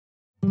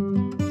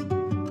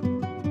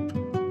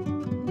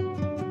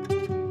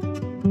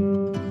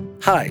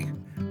Hi,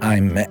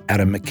 I'm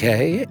Adam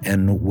McKay,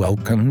 and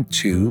welcome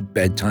to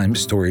Bedtime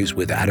Stories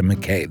with Adam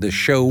McKay, the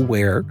show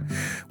where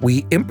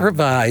we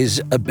improvise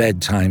a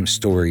bedtime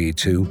story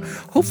to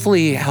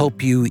hopefully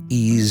help you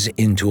ease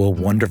into a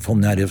wonderful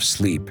night of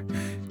sleep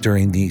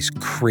during these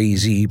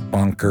crazy,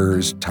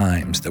 bonkers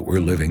times that we're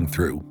living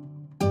through.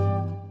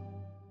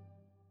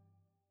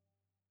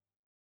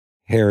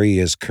 Harry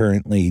is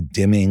currently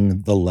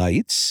dimming the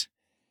lights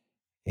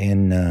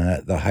in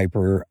the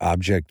Hyper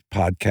Object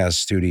podcast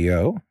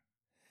studio.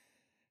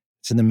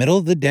 It's in the middle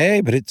of the day,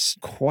 but it's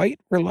quite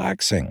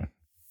relaxing.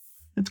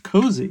 It's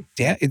cozy.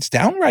 Yeah, it's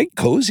downright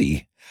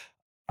cozy.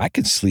 I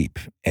could sleep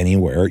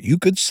anywhere. You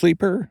good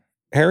sleeper,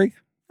 Harry?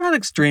 Not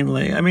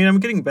extremely. I mean,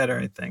 I'm getting better,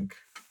 I think.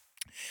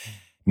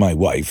 My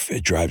wife,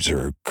 it drives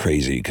her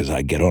crazy because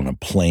I get on a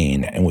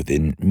plane and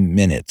within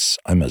minutes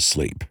I'm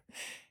asleep.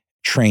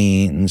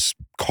 Trains,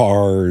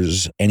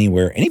 cars,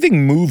 anywhere,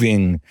 anything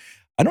moving.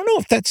 I don't know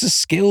if that's a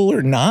skill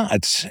or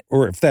not,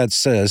 or if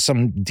that's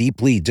some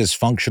deeply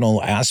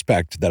dysfunctional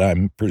aspect that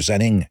I'm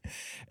presenting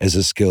as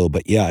a skill.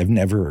 But yeah, I've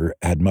never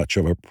had much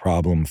of a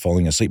problem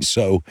falling asleep.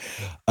 So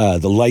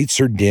the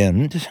lights are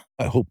dimmed.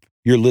 I hope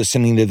you're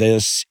listening to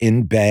this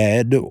in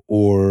bed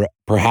or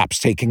perhaps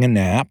taking a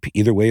nap.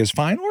 Either way is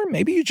fine. Or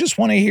maybe you just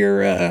want to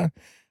hear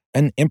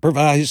an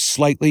improvised,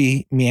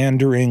 slightly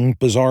meandering,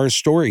 bizarre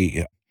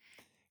story.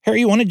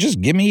 Harry, you want to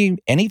just give me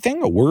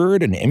anything, a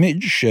word, an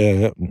image,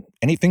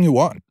 anything you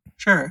want?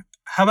 Sure.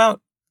 How about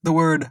the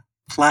word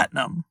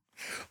platinum?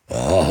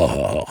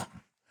 Oh,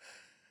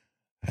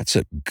 that's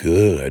a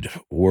good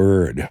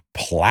word,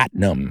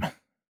 platinum.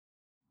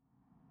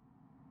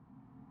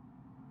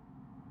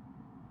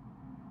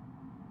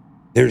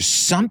 There's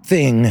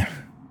something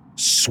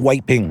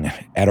swiping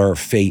at our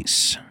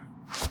face.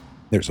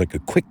 There's like a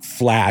quick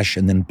flash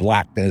and then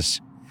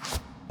blackness.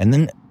 And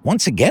then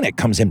once again it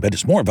comes in, but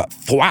it's more of a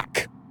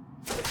thwack.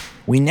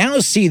 We now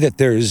see that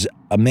there's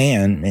a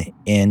man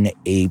in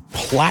a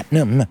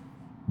platinum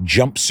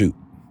jumpsuit,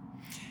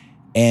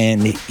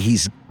 and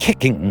he's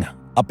kicking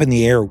up in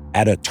the air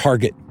at a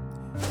target.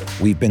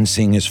 We've been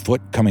seeing his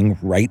foot coming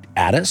right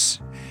at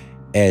us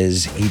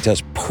as he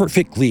does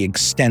perfectly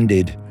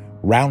extended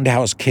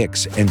roundhouse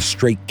kicks and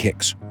straight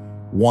kicks,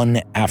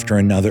 one after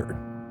another.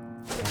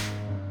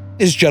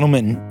 This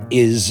gentleman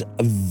is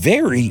a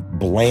very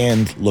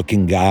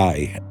bland-looking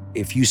guy.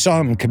 If you saw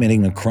him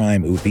committing a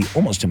crime, it would be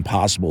almost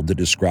impossible to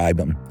describe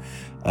him.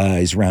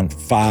 He's around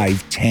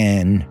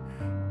 5'10",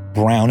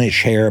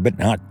 brownish hair, but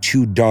not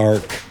too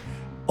dark.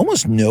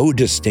 Almost no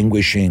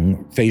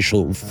distinguishing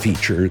facial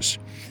features.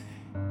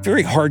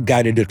 Very hard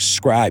guy to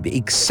describe,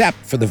 except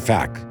for the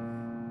fact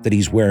that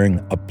he's wearing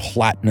a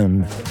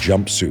platinum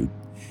jumpsuit.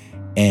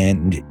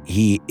 And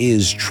he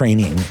is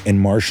training in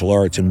martial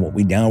arts, and what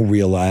we now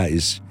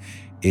realize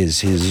is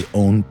his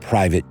own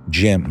private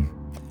gym.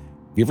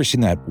 You ever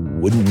seen that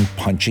wooden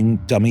punching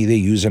dummy they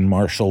use in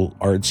martial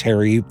arts,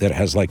 Harry, that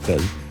has like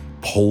the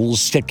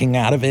poles sticking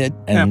out of it?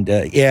 And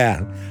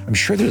yeah, I'm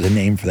sure there's a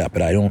name for that,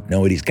 but I don't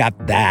know it. He's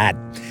got that.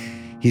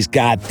 He's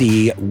got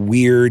the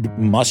weird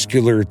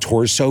muscular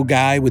torso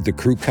guy with the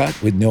crew cut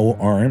with no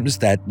arms,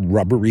 that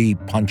rubbery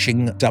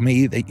punching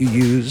dummy that you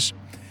use.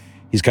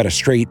 He's got a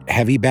straight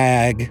heavy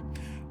bag.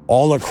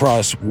 All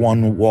across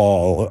one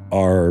wall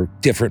are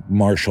different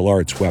martial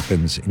arts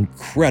weapons,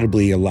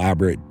 incredibly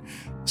elaborate.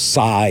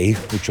 Sai,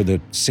 which are the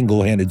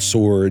single-handed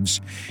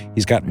swords.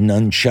 He's got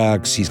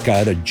nunchucks. He's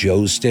got a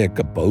joe stick,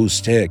 a bow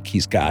stick.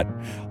 He's got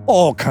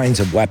all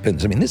kinds of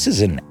weapons. I mean, this is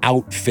an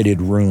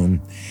outfitted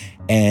room,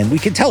 and we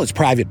can tell it's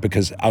private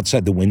because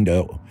outside the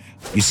window,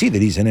 you see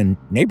that he's in a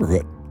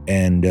neighborhood,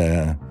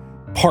 and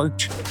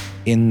parked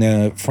in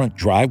the front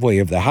driveway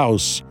of the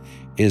house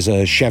is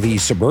a Chevy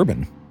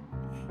Suburban.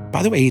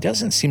 By the way, he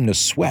doesn't seem to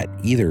sweat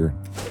either.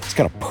 He's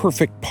got a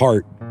perfect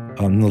part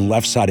on the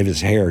left side of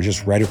his hair,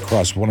 just right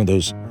across one of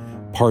those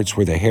parts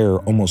where the hair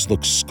almost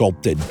looks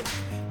sculpted,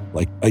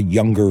 like a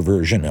younger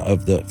version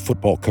of the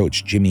football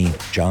coach Jimmy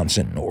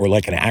Johnson, or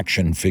like an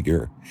action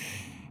figure.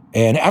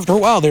 And after a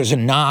while, there's a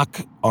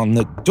knock on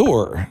the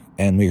door,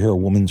 and we hear a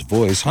woman's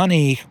voice,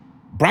 "Honey,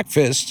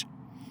 breakfast."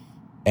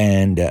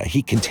 And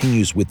he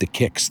continues with the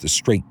kicks, the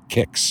straight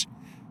kicks,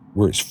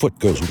 where his foot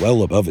goes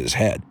well above his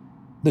head.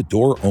 The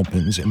door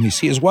opens, and we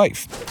see his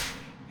wife.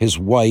 His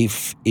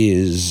wife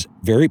is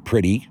very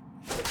pretty,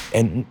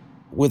 and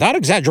without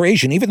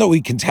exaggeration, even though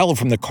we can tell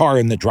from the car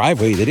in the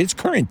driveway that it's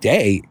current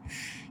day,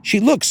 she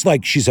looks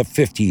like she's a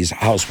 50s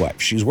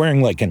housewife. She's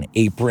wearing like an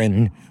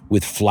apron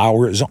with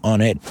flowers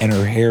on it, and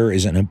her hair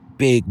is in a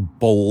big,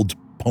 bold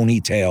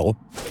ponytail.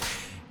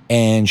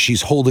 And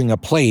she's holding a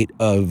plate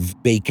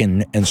of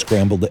bacon and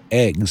scrambled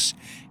eggs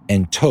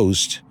and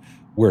toast,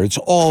 where it's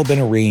all been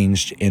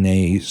arranged in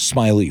a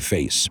smiley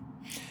face.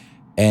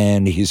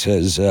 And he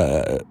says,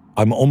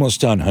 "I'm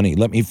almost done, honey.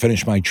 Let me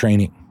finish my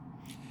training."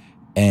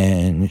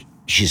 And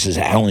she says,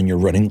 "Alan, you're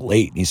running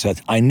late." And he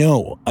says, "I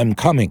know, I'm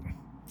coming."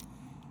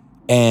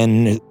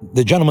 And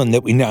the gentleman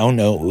that we now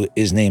know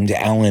is named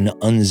Alan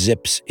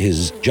unzips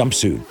his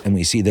jumpsuit, and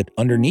we see that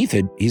underneath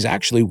it, he's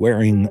actually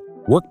wearing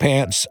work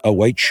pants, a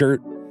white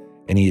shirt,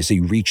 And as he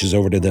reaches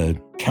over to the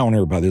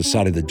counter by the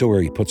side of the door,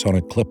 he puts on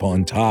a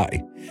clip-on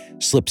tie,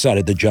 slips out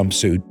of the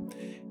jumpsuit,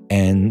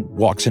 and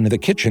walks into the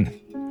kitchen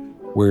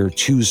where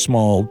two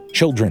small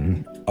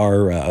children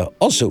are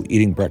also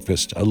eating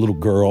breakfast. A little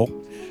girl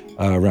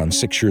around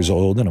 6 years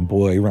old and a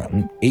boy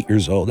around 8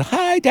 years old.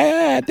 "Hi,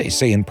 Dad," they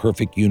say in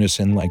perfect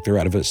unison like they're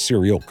out of a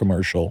cereal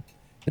commercial.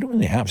 They don't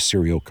really have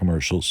cereal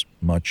commercials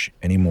much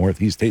anymore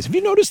these days. Have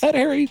you noticed that,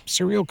 Harry?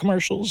 Cereal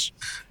commercials?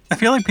 I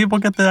feel like people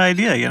get the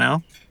idea, you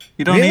know?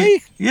 You don't Really?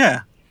 need...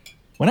 Yeah.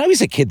 When I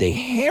was a kid, they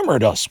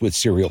hammered us with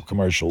cereal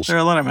commercials. There are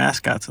a lot of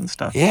mascots and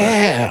stuff.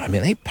 Yeah, I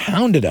mean, they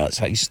pounded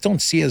us. I just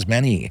don't see as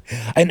many.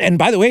 And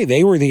by the way,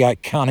 they were the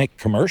iconic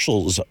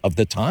commercials of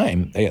the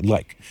time. They had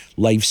like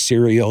Life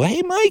cereal.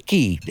 "Hey,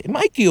 Mikey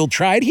will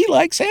try it. He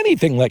likes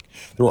anything." Like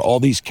there were all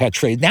these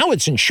catchphrases. Now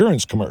it's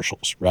insurance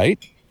commercials, right?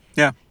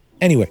 Yeah.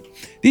 Anyway,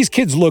 these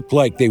kids look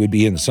like they would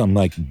be in some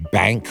like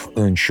bank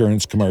or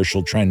insurance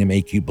commercial trying to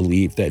make you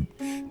believe that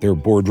their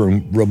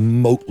boardroom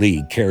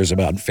remotely cares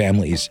about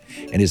families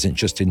and isn't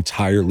just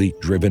entirely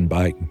driven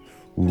by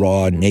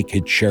raw,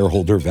 naked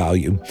shareholder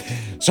value.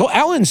 So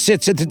Alan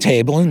sits at the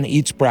table and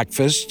eats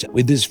breakfast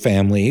with his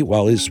family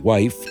while his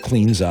wife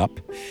cleans up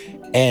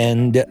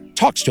and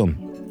talks to him.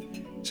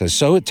 Says,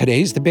 "So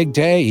today's the big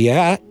day."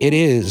 "Yeah, it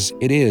is.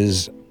 It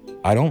is.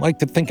 I don't like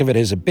to think of it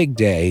as a big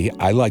day.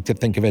 I like to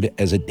think of it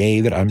as a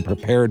day that I'm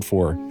prepared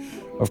for."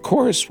 "Of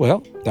course,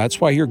 well, that's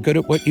why you're good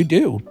at what you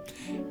do."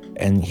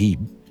 And he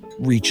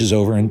reaches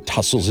over and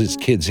tussles his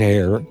kid's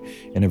hair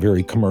in a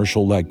very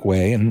commercial-like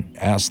way and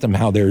asks them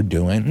how they're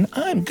doing.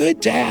 "I'm good,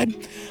 Dad.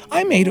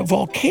 I made a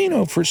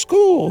volcano for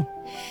school."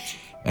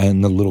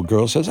 And the little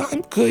girl says,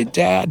 "I'm good,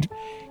 Dad.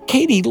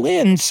 Katie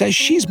Lynn says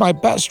she's my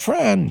best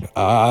friend."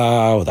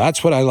 "Oh,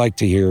 that's what I like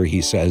to hear,"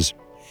 he says.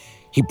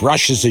 He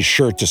brushes his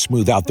shirt to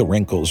smooth out the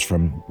wrinkles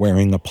from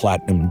wearing a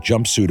platinum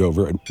jumpsuit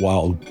over it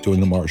while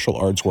doing a martial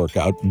arts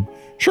workout. And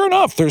sure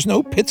enough, there's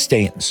no pit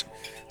stains.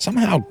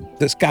 Somehow,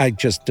 this guy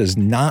just does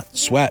not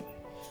sweat.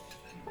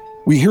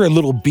 We hear a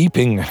little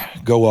beeping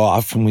go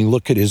off and we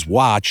look at his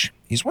watch.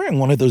 He's wearing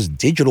one of those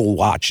digital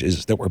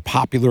watches that were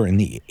popular in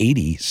the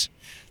 80s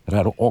that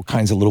had all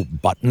kinds of little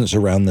buttons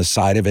around the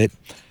side of it.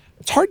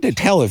 It's hard to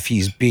tell if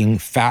he's being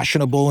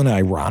fashionable and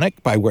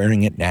ironic by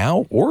wearing it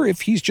now, or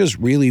if he's just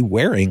really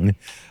wearing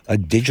a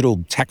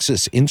digital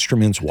Texas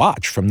Instruments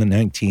watch from the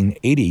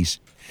 1980s.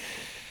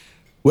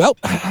 "Well,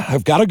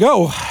 I've got to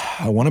go.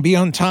 I want to be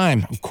on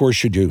time." "Of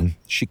course you do."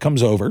 She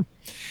comes over,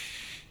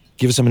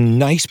 gives him a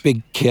nice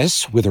big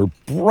kiss with her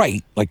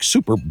bright, like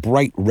super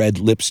bright red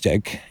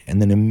lipstick,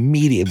 and then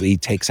immediately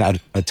takes out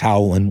a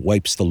towel and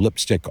wipes the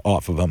lipstick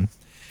off of him.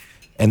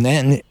 And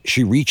then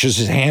she reaches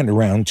his hand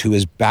around to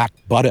his back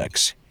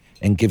buttocks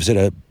and gives it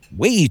a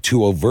way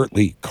too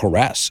overtly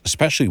caress,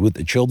 especially with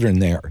the children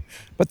there.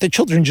 But the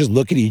children just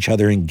look at each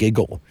other and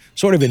giggle,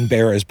 sort of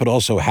embarrassed, but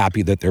also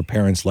happy that their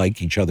parents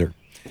like each other.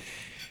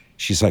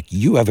 She's like,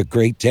 "You have a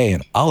great day,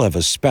 and I'll have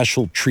a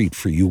special treat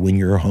for you when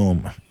you're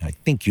home." I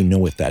think you know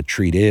what that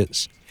treat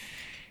is.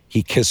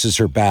 He kisses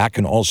her back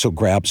and also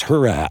grabs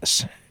her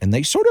ass, and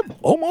they sort of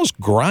almost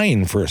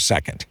grind for a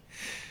second.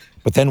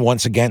 But then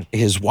once again,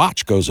 his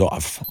watch goes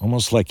off,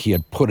 almost like he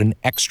had put an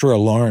extra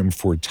alarm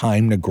for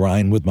time to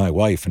grind with my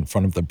wife in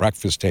front of the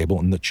breakfast table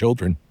and the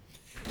children.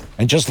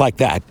 And just like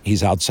that,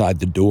 he's outside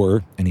the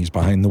door and he's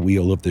behind the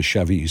wheel of the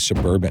Chevy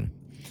Suburban.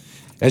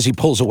 As he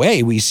pulls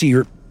away, we see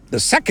the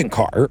second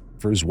car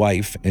for his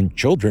wife and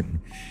children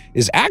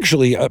is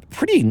actually a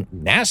pretty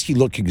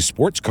nasty-looking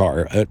sports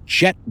car, a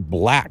jet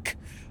black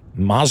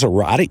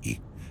Maserati.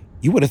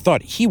 You would have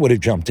thought he would have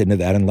jumped into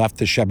that and left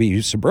the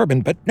Chevy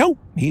Suburban, but no,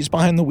 he's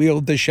behind the wheel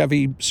of the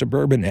Chevy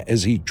Suburban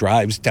as he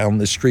drives down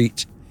the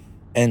street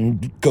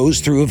and goes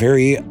through a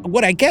very,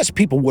 what I guess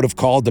people would have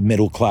called the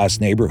middle-class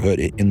neighborhood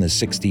in the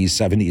 60s,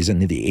 70s,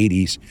 and the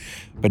 80s.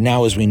 But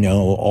now, as we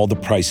know, all the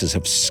prices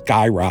have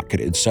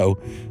skyrocketed. So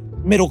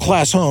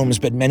middle-class homes,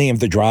 but many of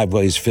the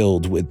driveways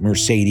filled with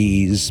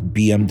Mercedes,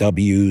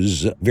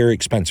 BMWs, very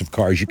expensive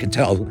cars. You can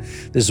tell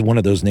this is one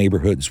of those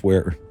neighborhoods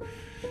where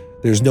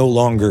there's no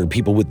longer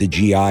people with the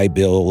GI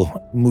Bill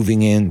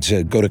moving in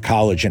to go to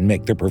college and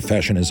make their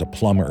profession as a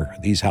plumber.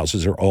 These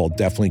houses are all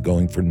definitely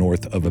going for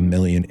north of $1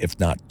 million, if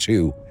not $2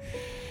 million.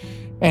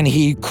 And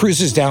he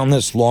cruises down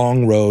this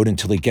long road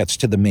until he gets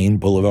to the main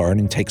boulevard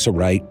and takes a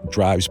right,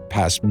 drives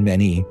past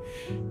many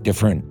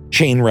different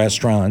chain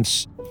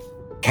restaurants,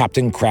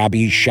 Captain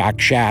Krabby's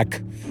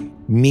Shack,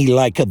 Me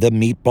Like the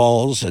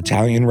Meatballs,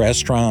 Italian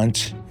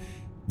restaurant,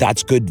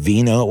 That's Good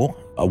Vino,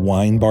 a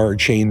wine bar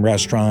chain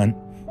restaurant,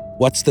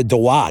 What's the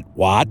Dawat?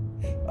 What?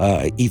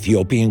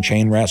 Ethiopian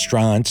chain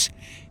restaurants.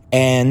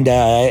 And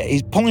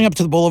he's pulling up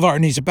to the boulevard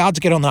and he's about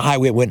to get on the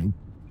highway when,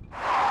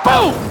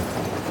 boom!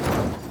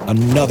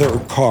 Another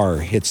car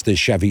hits the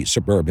Chevy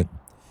Suburban,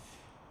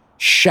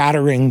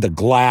 shattering the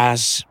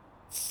glass,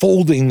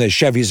 folding the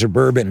Chevy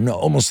Suburban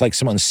almost like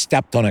someone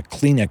stepped on a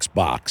Kleenex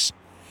box,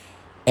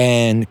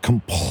 and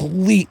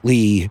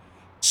completely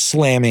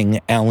slamming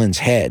Alan's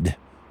head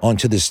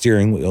onto the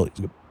steering wheel.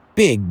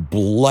 Big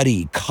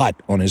bloody cut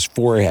on his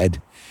forehead,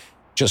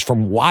 Just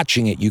from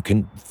watching it, you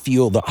can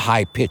feel the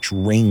high-pitched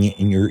ring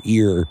in your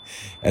ear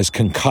as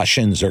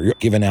concussions are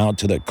given out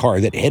to the car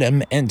that hit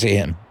him and to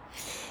him.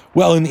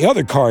 Well, in the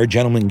other car, a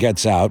gentleman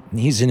gets out.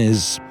 He's in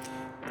his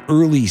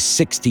early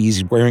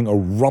 60s, wearing a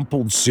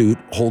rumpled suit,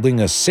 holding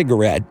a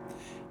cigarette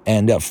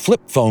and a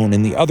flip phone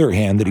in the other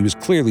hand that he was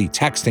clearly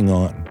texting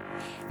on.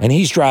 And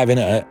he's driving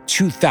a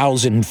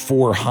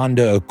 2004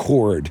 Honda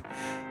Accord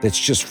that's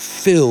just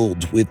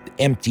filled with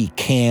empty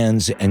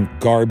cans and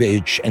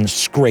garbage and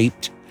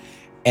scraped.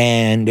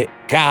 And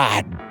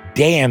God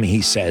damn,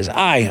 he says,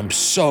 I am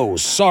so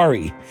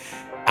sorry.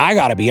 I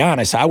gotta be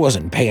honest, I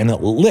wasn't paying a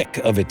lick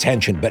of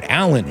attention, but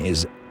Alan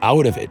is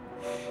out of it.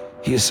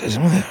 He says,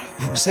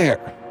 who's there?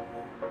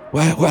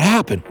 What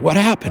happened? What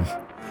happened?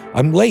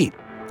 I'm late.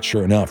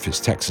 Sure enough, his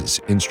Texas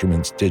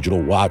Instruments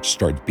digital watch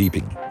starts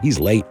beeping. He's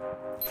late.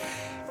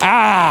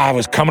 I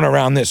was coming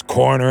around this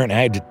corner and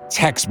I had to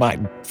text my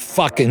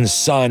fucking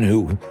son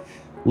who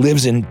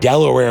lives in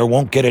Delaware,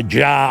 won't get a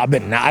job,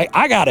 and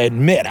I gotta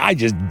admit, I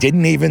just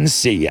didn't even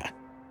see you.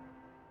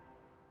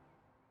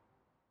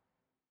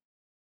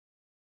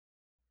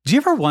 Do you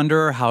ever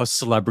wonder how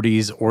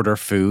celebrities order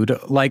food?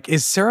 Like,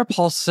 is Sarah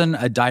Paulson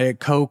a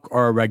Diet Coke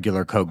or a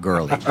regular Coke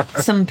girlie?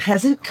 Some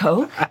peasant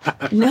Coke?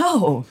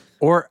 No.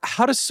 Or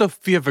how does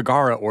Sofia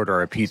Vergara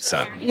order a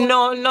pizza?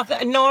 No,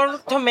 nothing. No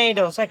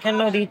tomatoes. I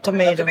cannot eat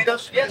tomatoes.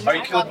 Tomatoes? Yes. Are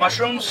you cool with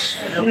mushrooms?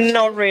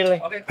 Not really.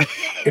 Okay.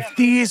 If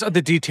these are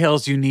the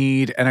details you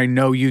need, and I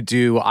know you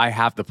do, I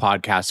have the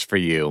podcast for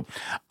you.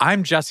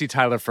 I'm Jesse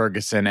Tyler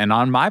Ferguson, and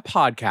on my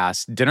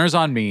podcast, Dinners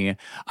on Me,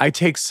 I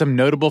take some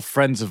notable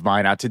friends of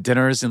mine out to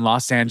dinners in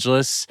Los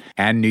Angeles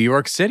and New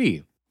York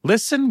City.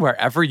 Listen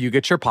wherever you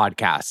get your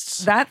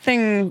podcasts. That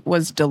thing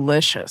was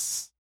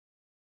delicious.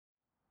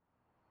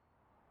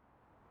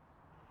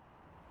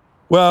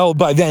 Well,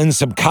 by then,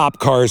 some cop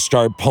cars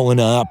start pulling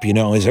up.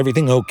 Is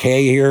everything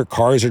okay here?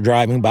 Cars are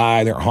driving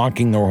by. They're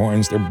honking their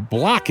horns. They're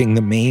blocking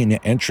the main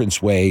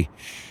entranceway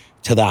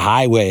to the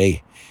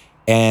highway.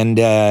 And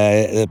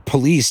the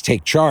police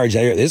take charge.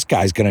 This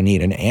guy's going to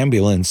need an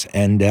ambulance.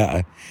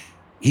 And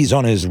he's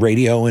on his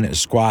radio in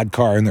his squad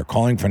car, and they're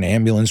calling for an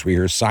ambulance. We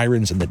hear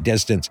sirens in the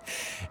distance.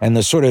 And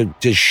the sort of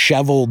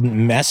disheveled,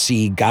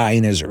 messy guy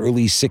in his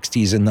early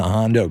 60s in the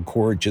Honda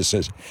Accord just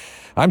says,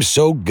 I'm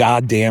so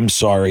goddamn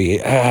sorry.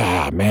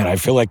 Man, I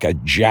feel like a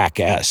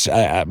jackass.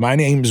 My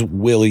name's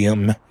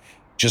William.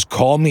 Just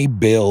call me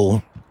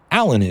Bill.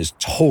 Alan is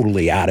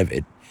totally out of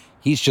it.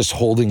 He's just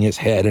holding his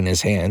head in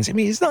his hands. I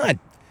mean, he's not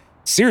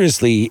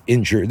seriously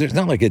injured. There's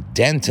not like a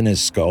dent in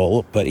his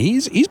skull, but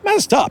he's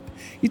messed up.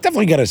 He's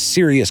definitely got a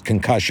serious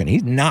concussion.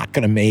 He's not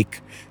going to make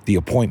the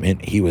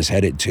appointment he was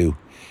headed to.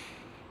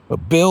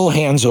 But Bill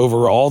hands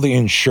over all the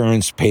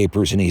insurance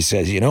papers and he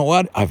says, you know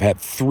what? I've had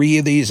 3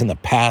 of these in the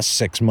past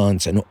 6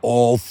 months and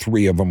all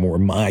 3 of them were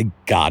my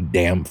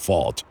goddamn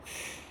fault.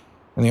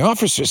 And the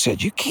officer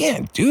said, you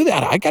can't do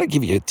that. I got to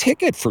give you a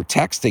ticket for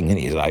texting. And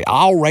he's like,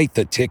 I'll write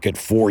the ticket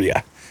for you.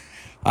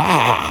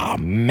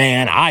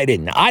 Man, I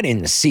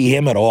didn't see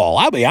him at all.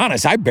 I'll be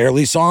honest, I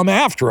barely saw him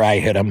after I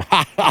hit him.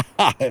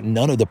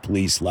 None of the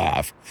police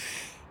laugh.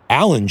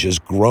 Alan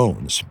just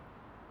groans.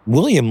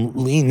 William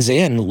leans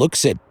in,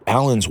 looks at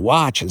Alan's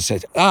watch and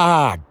says,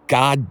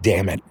 God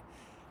damn it.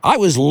 I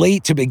was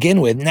late to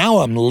begin with. Now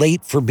I'm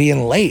late for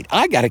being late.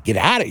 I got to get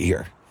out of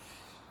here.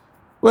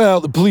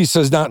 Well, the police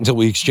says not until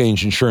we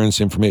exchange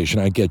insurance information,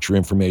 I get your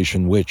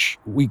information, which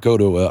we go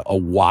to a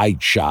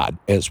wide shot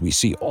as we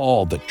see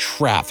all the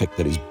traffic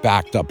that is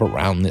backed up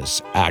around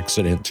this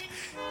accident.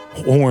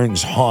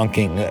 Horns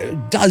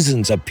honking.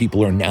 Dozens of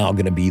people are now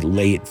going to be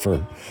late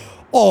for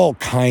all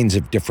kinds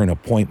of different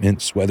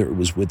appointments, whether it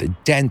was with a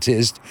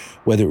dentist,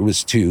 whether it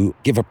was to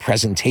give a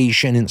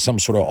presentation in some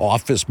sort of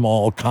office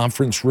mall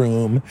conference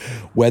room,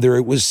 whether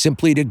it was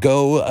simply to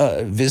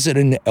go visit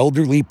an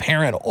elderly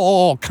parent.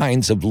 All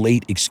kinds of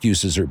late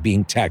excuses are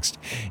being texted.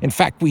 In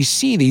fact, we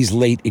see these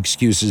late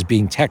excuses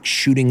being texted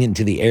shooting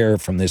into the air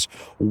from this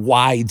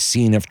wide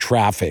scene of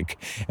traffic,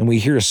 and we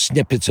hear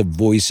snippets of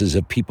voices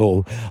of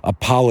people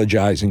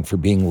apologizing for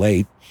being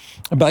late.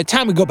 And by the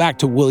time we go back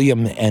to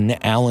William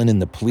and Alan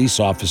and the police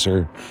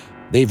officer,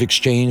 they've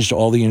exchanged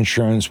all the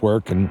insurance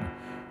work, and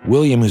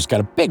William, who's got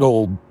a big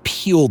old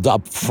peeled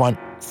up front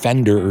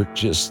fender,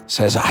 just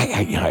says,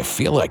 I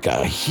feel like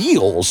a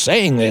heel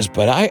saying this,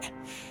 but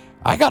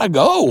I gotta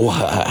go.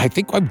 I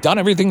think I've done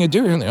everything to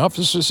do here. And the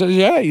officer says,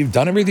 yeah, you've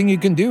done everything you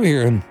can do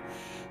here. And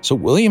so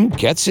William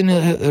gets in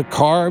the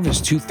car of his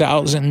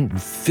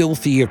 2000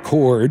 filthy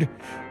Accord,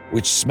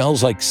 which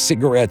smells like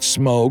cigarette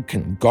smoke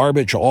and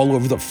garbage all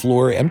over the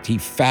floor, empty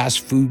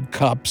fast food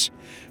cups.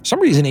 For some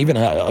reason, even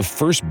a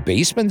first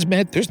baseman's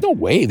mitt. There's no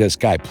way this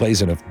guy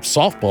plays in a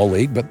softball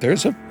league, but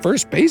there's a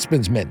first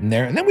baseman's mitt in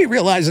there. And then we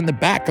realize in the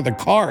back of the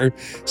car,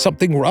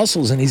 something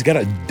rustles and he's got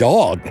a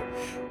dog.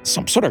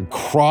 Some sort of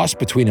cross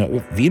between a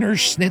Wiener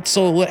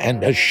Schnitzel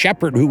and a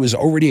shepherd who was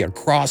already a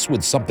cross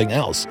with something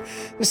else.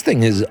 This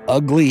thing is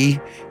ugly.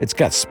 It's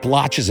got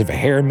splotches of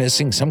hair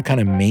missing, some kind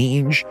of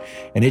mange,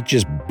 and it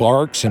just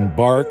barks and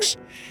barks.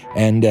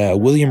 And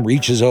William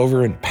reaches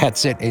over and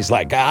pets it. He's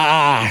like,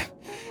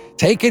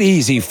 Take it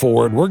easy,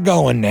 Ford. We're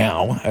going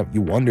now.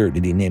 You wonder,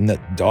 did he name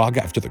the dog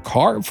after the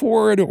car,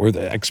 Ford, or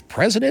the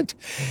ex-president?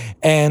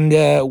 And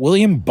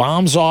William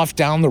bombs off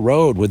down the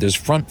road with his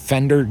front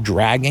fender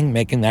dragging,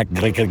 making that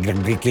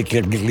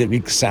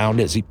sound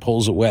as he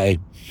pulls away.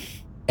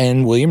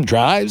 And William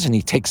drives, and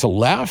he takes a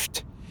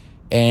left,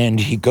 and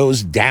he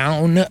goes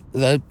down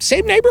the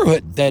same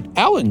neighborhood that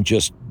Alan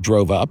just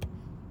drove up.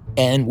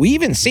 And we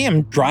even see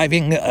him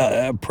driving,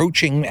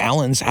 approaching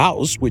Alan's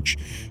house, which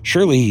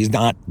surely he's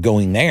not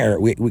going there.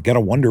 We got to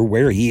wonder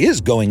where he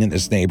is going in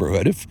this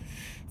neighborhood. A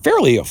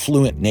fairly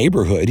affluent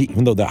neighborhood,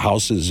 even though the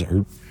houses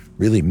are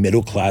really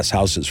middle-class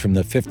houses from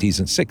the 50s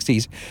and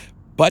 60s.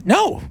 But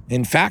no,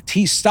 in fact,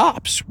 he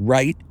stops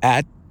right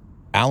at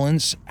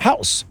Alan's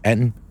house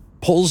and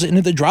pulls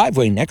into the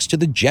driveway next to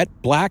the jet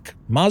black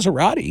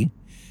Maserati.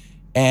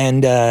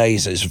 And he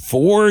says,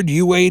 Ford,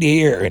 you wait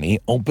here. And he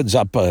opens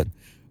up a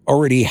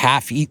already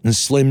half-eaten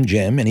Slim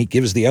Jim, and he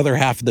gives the other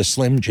half of the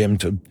Slim Jim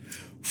to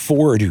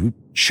Ford, who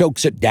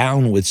chokes it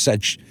down with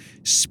such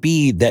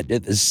speed that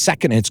the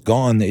second it's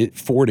gone,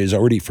 Ford has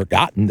already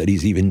forgotten that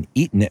he's even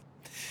eaten it.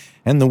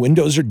 And the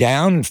windows are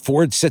down, and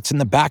Ford sits in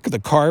the back of the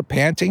car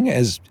panting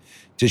as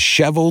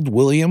disheveled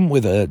William,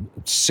 with a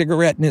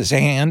cigarette in his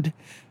hand,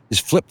 his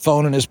flip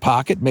phone in his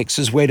pocket, makes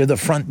his way to the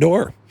front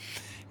door.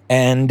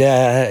 And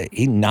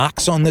he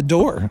knocks on the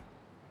door.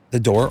 The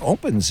door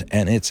opens,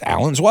 and it's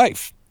Alan's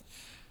wife.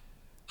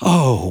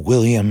 Oh,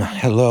 William,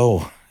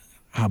 hello.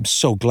 I'm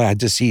so glad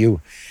to see you.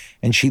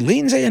 And she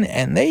leans in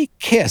and they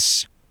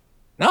kiss.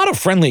 Not a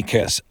friendly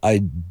kiss, a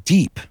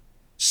deep,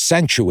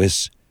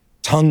 sensuous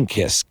tongue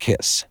kiss.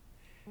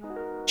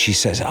 She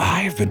says,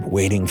 I've been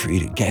waiting for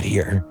you to get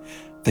here.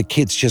 The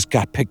kids just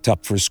got picked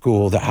up for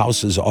school. The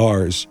house is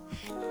ours.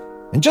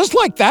 And just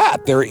like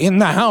that, they're in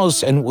the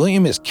house, and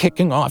William is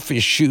kicking off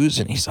his shoes,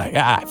 and he's like,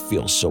 I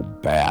feel so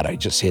bad. I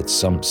just hit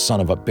some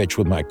son of a bitch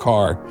with my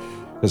car,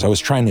 because I was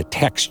trying to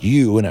text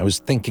you and I was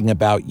thinking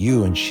about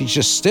you. And she's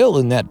just still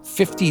in that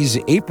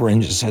 50s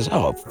apron, just says,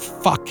 oh,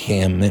 fuck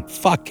him and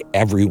fuck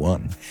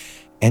everyone.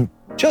 And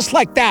just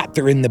like that,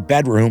 they're in the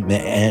bedroom,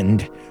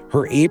 and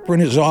her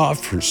apron is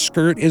off, her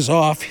skirt is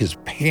off, his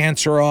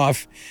pants are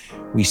off.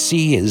 We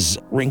see his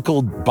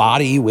wrinkled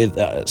body with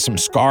some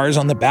scars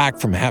on the back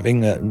from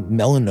having a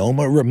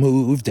melanoma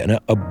removed, and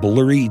a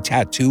blurry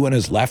tattoo on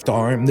his left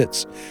arm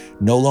that's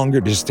no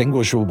longer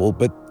distinguishable.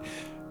 But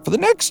for the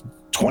next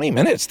 20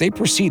 minutes, they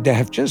proceed to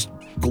have just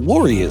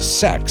glorious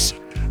sex.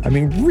 I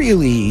mean,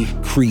 really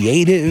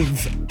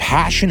creative,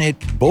 passionate,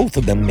 both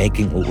of them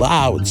making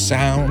loud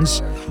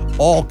sounds,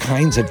 all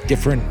kinds of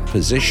different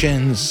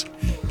positions,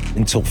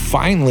 until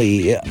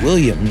finally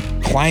William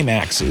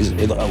climaxes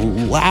with a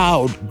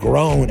loud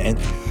groan and,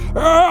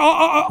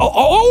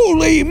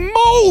 holy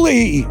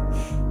moly!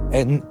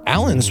 And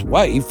Alan's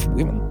wife,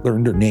 we haven't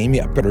learned her name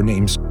yet, but her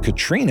name's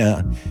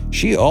Katrina,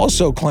 she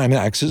also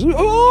climaxes,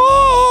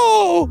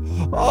 oh,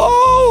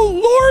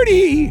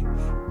 Lordy!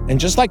 And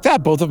just like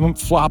that, both of them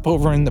flop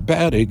over in the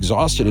bed,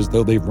 exhausted as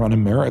though they've run a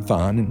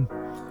marathon. And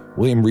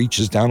William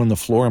reaches down on the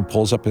floor and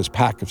pulls up his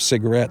pack of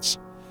cigarettes.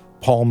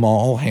 Pall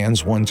Mall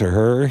hands one to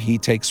her. He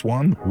takes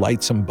one,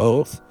 lights them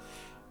both,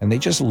 and they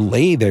just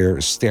lay there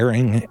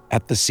staring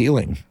at the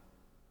ceiling.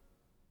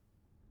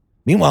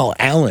 Meanwhile,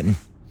 Alan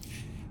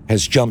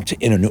has jumped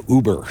in an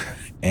Uber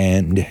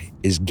and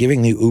is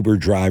giving the Uber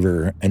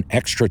driver an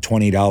extra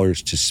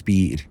 $20 to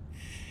speed.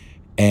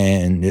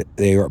 And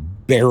they are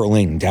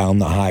barreling down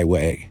the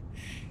highway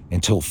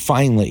until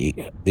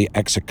finally the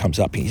exit comes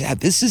up. He's like,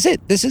 this is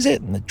it.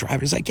 And the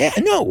driver's like, yeah,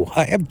 no,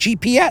 I have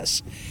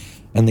GPS.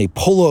 And they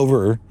pull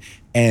over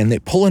and they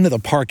pull into the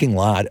parking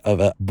lot of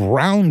a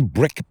brown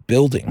brick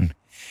building.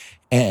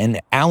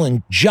 And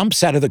Alan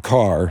jumps out of the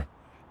car,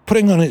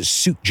 putting on his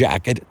suit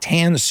jacket, a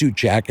tan suit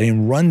jacket,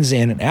 and runs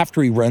in. And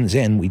after he runs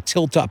in, we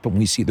tilt up and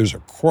we see there's a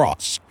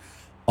cross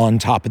on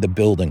top of the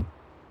building.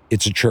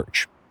 It's a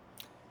church.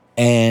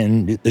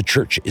 And the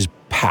church is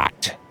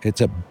packed. It's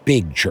a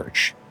big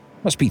church.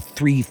 Must be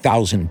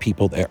 3,000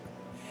 people there.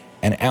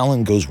 And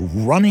Alan goes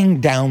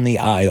running down the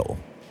aisle,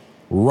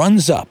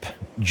 runs up,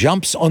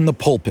 jumps on the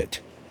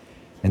pulpit,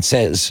 and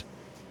says,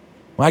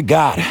 my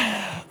God,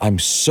 I'm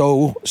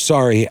so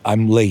sorry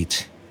I'm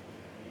late.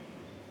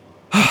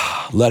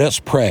 Let us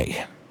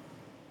pray.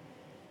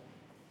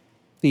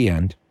 The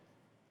end.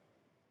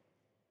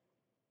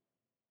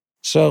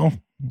 So,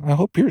 I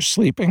hope you're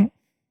sleeping.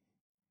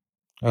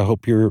 I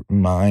hope your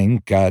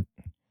mind got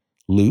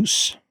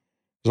loose.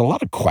 There's a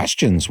lot of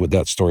questions with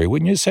that story,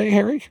 wouldn't you say,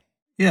 Harry?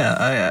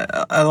 Yeah,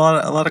 a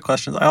lot of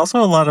questions. I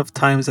also a lot of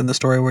times in the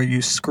story where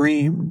you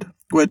screamed,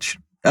 which,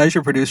 as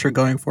your producer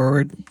going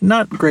forward,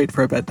 not great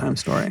for a bedtime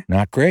story.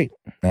 Not great.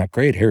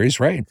 Harry's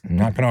right. I'm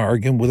not going to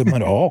argue with him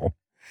at all.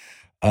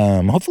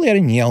 Hopefully I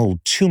didn't yell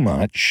too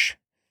much.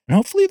 And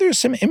hopefully there's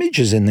some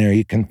images in there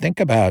you can think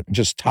about,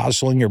 just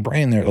tossle in your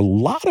brain. There are a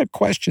lot of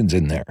questions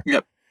in there.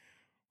 Yep.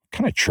 What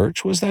kind of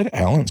church was that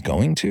Alan's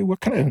going to? What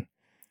kind of...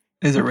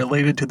 Is it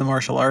related to the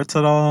martial arts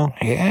at all?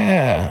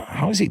 Yeah.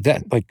 How is he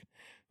that, like,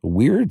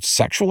 weird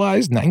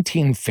sexualized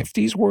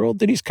 1950s world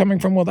that he's coming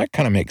from? Well, that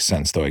kind of makes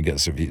sense, though, I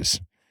guess, if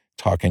he's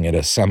talking at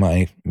a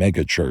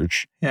semi-mega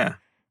church. Yeah.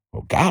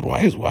 Oh, God,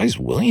 why is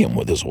William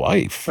with his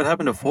wife? What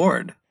happened to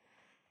Ford?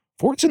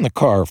 Ford's in the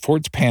car.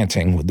 Ford's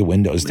panting with the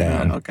windows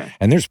down. Yeah, okay.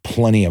 And there's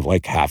plenty of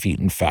like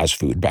half-eaten fast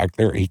food back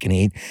there he can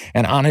eat.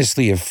 And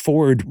honestly, if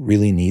Ford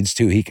really needs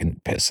to, he can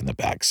piss in the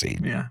back seat.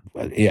 Yeah.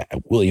 But yeah,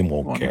 William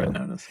won't Won't care. even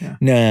notice. Yeah.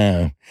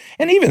 No.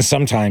 And even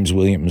sometimes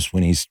Williams,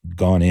 when he's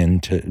gone in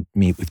to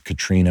meet with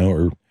Katrina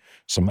or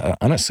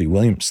honestly,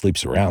 William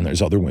sleeps around.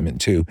 There's other women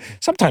too.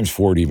 Sometimes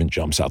Ford even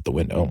jumps out the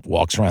window,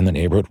 walks around the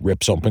neighborhood,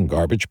 rips open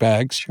garbage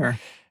bags. Sure.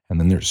 And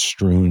then there's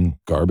strewn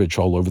garbage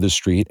all over the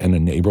street. And a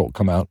neighbor will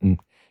come out and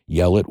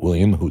yell at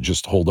William, who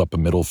just hold up a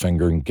middle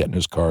finger and get in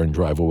his car and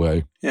drive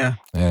away. Yeah.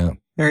 Yeah.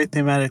 Very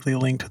thematically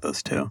linked to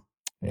those two.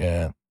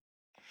 Yeah.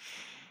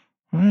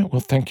 All right.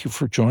 Well, thank you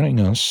for joining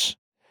us.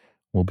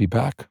 We'll be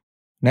back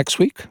next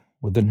week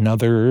with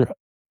another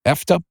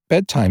effed up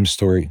bedtime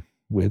story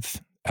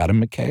with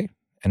Adam McKay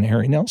and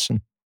Harry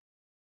Nelson.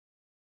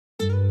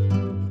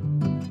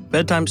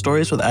 Bedtime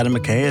Stories with Adam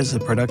McKay is a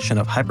production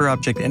of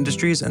Hyperobject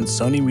Industries and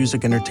Sony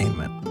Music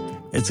Entertainment.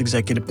 It's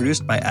executive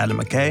produced by Adam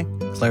McKay,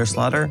 Claire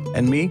Slaughter,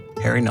 and me,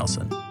 Harry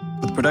Nelson,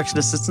 with production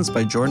assistance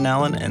by Jordan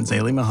Allen and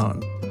Zaylee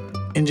Mahone.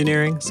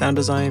 Engineering, sound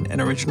design, and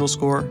original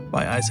score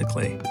by Isaac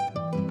Lee.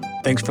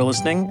 Thanks for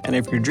listening, and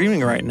if you're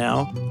dreaming right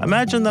now,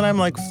 imagine that I'm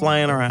like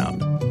flying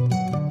around.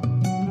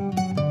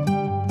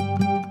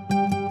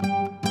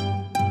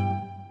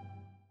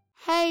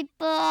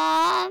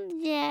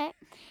 Hyperobject.